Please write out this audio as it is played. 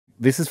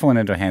this is falling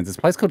into our hands. It's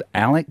a place called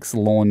Alex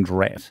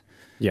Laundrette.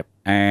 Yep.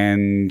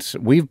 And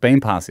we've been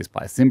past this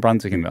place. It's in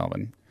Brunswick in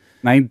Melbourne.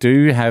 They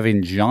do have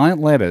in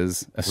giant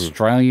letters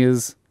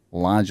Australia's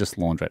largest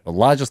laundrette, the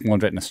largest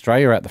laundrette in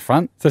Australia at the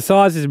front. So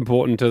size is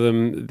important to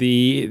them.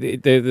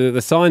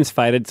 The sign's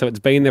faded, so it's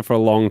been there for a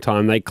long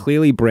time. They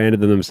clearly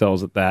branded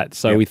themselves at that.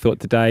 So we thought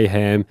today,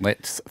 Ham,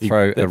 let's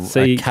throw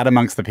a cat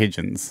amongst the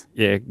pigeons.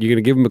 Yeah, you're going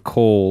to give them a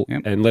call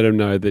and let them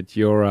know that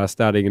you're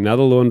starting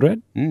another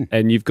laundrette,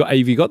 and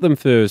have you got them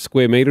for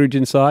square meterage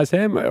in size,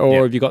 Ham,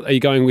 or are you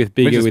going with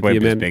bigger with the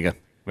amount? Bigger.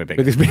 We're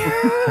bigger.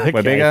 Okay.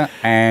 We're bigger,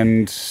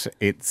 and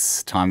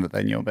it's time that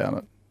they knew about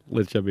it.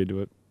 Let's jump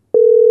into it.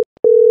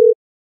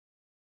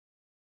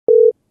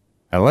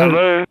 Hello.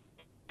 Hello.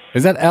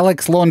 Is that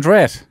Alex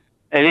Laundrette?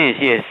 It is,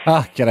 yes.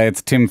 Ah, g'day,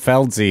 it's Tim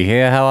Feldsey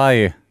here. How are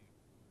you?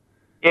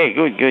 Yeah,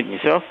 good.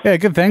 Yourself? Yeah,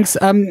 good, thanks.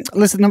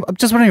 Listen, I'm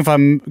just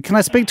wondering can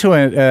I speak to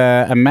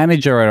a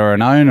manager or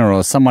an owner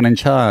or someone in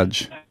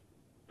charge?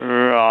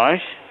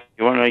 Right.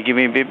 You want to give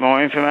me a bit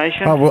more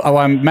information?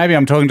 Maybe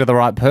I'm talking to the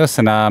right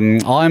person. I'm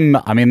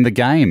in the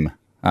game.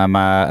 I'm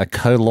a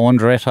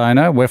co-laundrette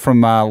owner. We're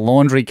from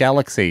Laundry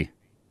Galaxy.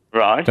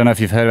 Right. Don't know if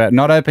you've heard about it.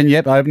 Not open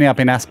yet, but opening up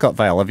in Ascot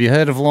Vale. Have you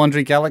heard of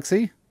Laundry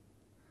Galaxy?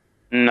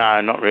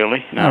 No, not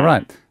really. No. Oh,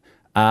 right.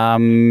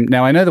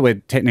 Now, I know that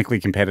we're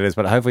technically competitors,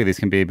 but hopefully this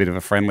can be a bit of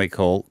a friendly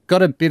call.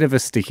 Got a bit of a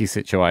sticky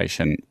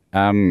situation.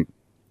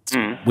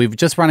 We've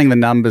just running the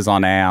numbers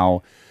on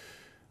our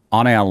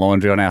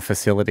laundry, on our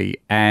facility,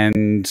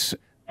 and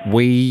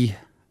we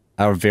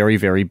are very,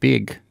 very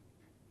big.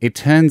 It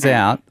turns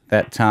out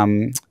that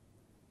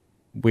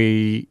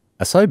we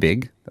are so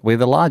big that we're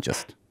the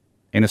largest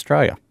in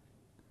Australia.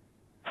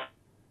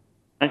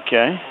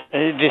 Okay.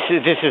 This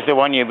is the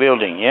one you're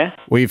building, yeah?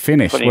 We've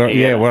finished.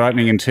 We're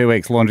opening in 2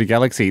 weeks, Laundry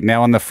Galaxy.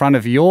 Now, on the front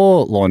of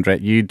your laundrette,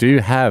 you do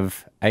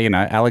have,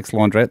 Alex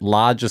Laundrette,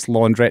 largest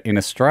laundrette in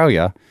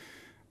Australia.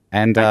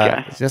 And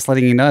just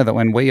letting you know that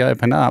when we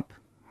open up,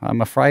 I'm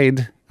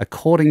afraid,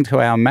 according to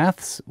our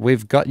maths,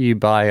 we've got you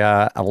by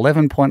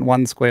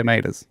 11.1 square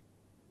metres.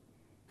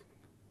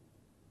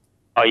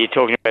 Oh, you're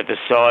talking about the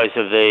size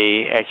of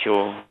the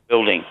actual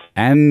building.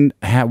 And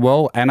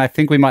I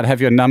think we might have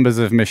your numbers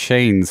of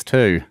machines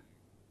too.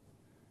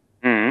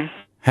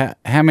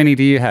 How many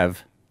do you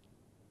have?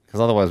 Because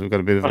otherwise we've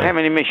got a bit of how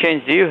many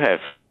machines do you have?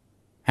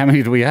 How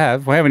many do we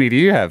have? Well, how many do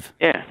you have?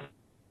 Yeah.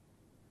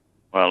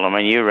 Well, I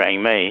mean, you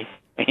rang me.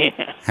 You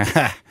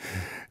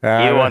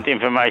want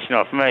information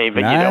off me, but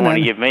you don't want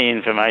to give me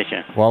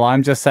information. Well,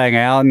 I'm just saying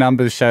our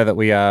numbers show that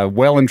we are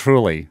well and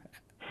truly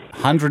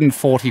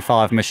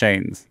 145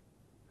 machines.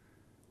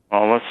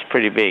 Well, that's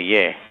pretty big,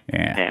 yeah.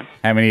 Yeah.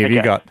 How many have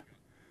you got?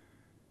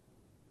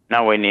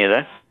 Nowhere near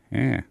that.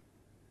 Yeah.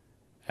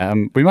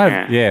 We might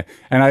have,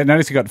 And I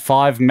noticed you got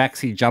 5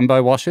 maxi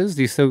jumbo washers.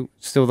 Do you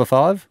still the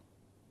 5?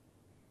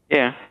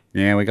 Yeah.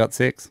 Yeah, we got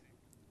 6.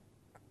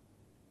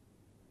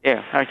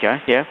 Yeah,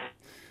 okay, yeah.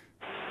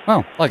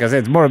 Well, like I said,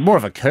 it's more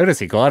of a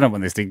courtesy call. I don't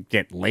want this to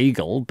get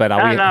legal, but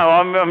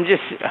I'm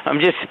just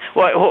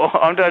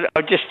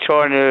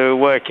trying to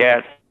work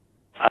out.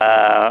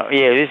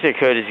 This is a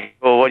courtesy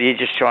call. What are you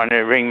just trying to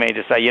ring me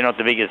to say you're not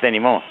the biggest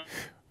anymore?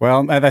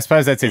 Well, I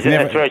suppose that's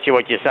virtually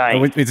what you're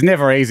saying. It's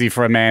never easy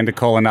for a man to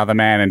call another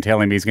man and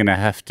tell him he's going to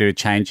have to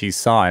change his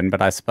sign,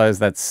 but I suppose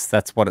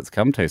that's what it's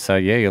come to. So,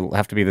 yeah, you'll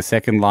have to be the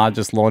second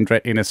largest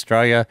laundrette in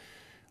Australia,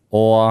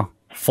 or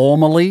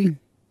formerly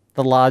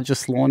the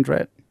largest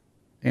laundrette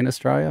in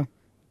Australia.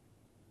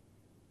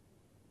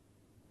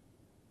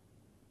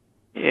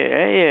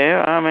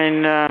 Yeah. I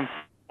mean,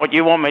 what,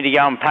 you want me to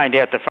go and paint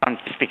out the front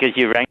just because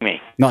you rang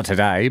me? Not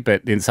today,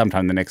 but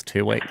sometime in the next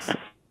 2 weeks.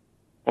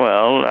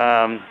 Well,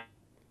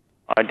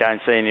 I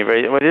don't see any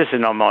reason. Well, this is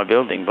not my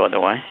building, by the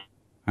way.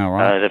 All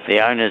right.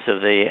 The owners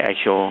of the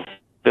actual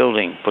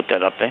building put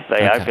that up there.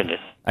 They opened it.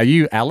 Are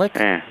you Alec?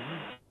 Yeah.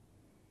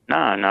 No,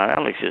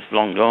 Alex is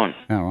long gone.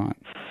 Oh, right.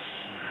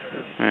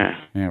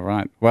 Yeah,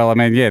 right. Well, I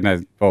mean,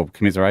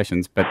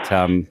 commiserations. But,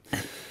 and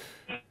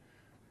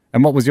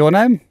what was your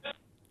name?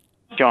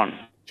 John.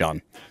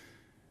 John,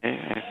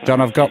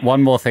 I've got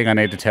one more thing I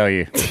need to tell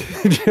you.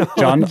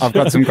 John, I've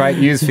got some great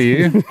news for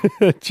you.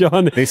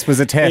 John. This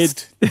was a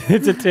test.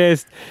 It's a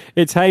test.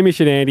 It's Hamish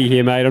and Andy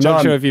here, mate. I'm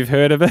not sure if you've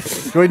heard of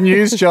it. Good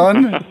news,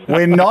 John.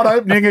 We're not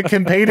opening a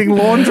competing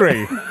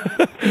laundry.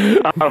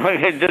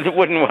 It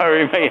wouldn't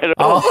worry me at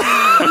all.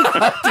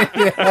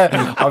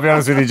 I'll be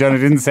honest with you, John, it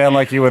didn't sound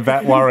like you were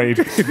that worried.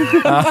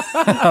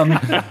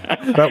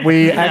 But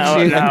we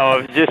actually...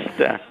 No,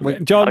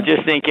 I'm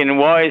just thinking,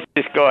 why is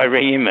this guy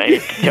ringing me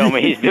to tell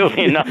me he's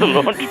building another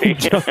laundry?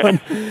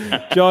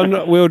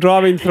 John, we were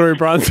driving through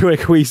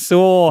Brunswick. We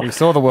saw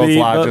the world's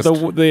largest,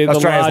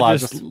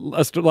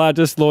 Australia's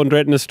largest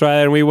laundrette in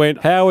Australia, and we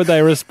went, how would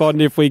they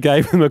respond if we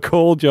gave them a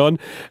call, John?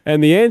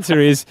 And the answer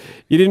is,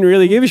 you didn't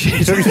really give a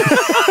shit.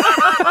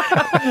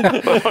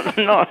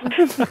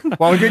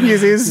 Well, the good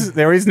news is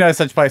there is no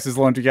such place as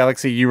Laundry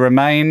Galaxy. You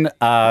remain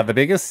the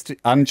biggest,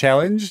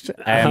 unchallenged,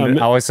 and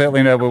I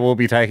certainly know we will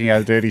be taking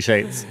our dirty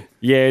sheets.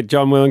 Yeah,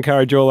 John, we'll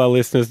encourage all our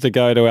listeners to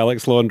go to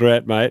Alex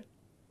Laundrette, mate.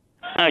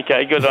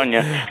 Okay, good on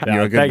you.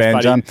 You're a good thanks, man,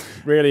 buddy. John.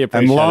 Really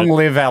appreciate And long it.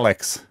 live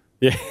Alex.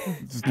 Yeah.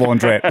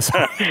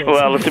 Laundrette.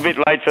 Well, it's a bit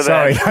late for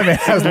Sorry, that. I mean,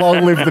 has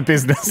long live the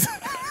business.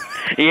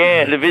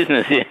 Yeah, the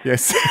business, yeah.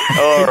 Yes.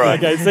 All right.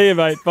 Okay, see you,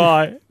 mate.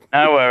 Bye.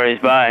 No worries.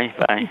 Bye.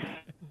 Bye.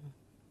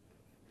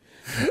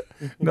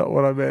 Not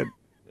what I meant.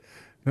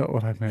 Not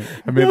what I meant.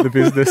 I meant the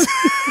business.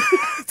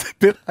 It's a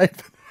bit late.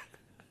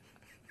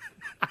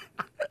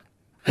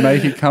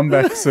 Make it come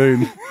back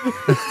soon.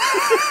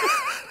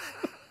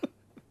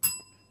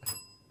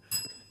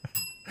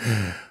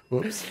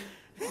 Whoops.